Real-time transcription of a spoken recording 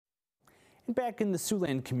And back in the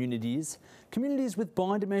Siouxland communities with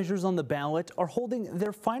bond measures on the ballot are holding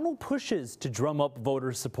their final pushes to drum up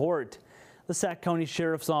voter support. The Sac County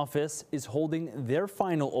Sheriff's Office is holding their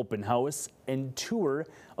final open house and tour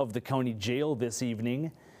of the county jail this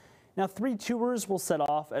evening. Now, 3 tours will set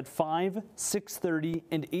off at 5, 6:30,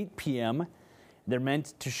 and 8 p.m. They're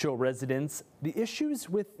meant to show residents the issues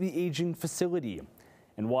with the aging facility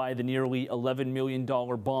and why the nearly $11 million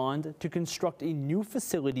bond to construct a new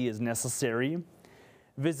facility is necessary.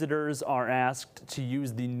 Visitors are asked to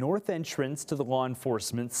use the north entrance to the law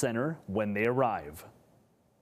enforcement center when they arrive.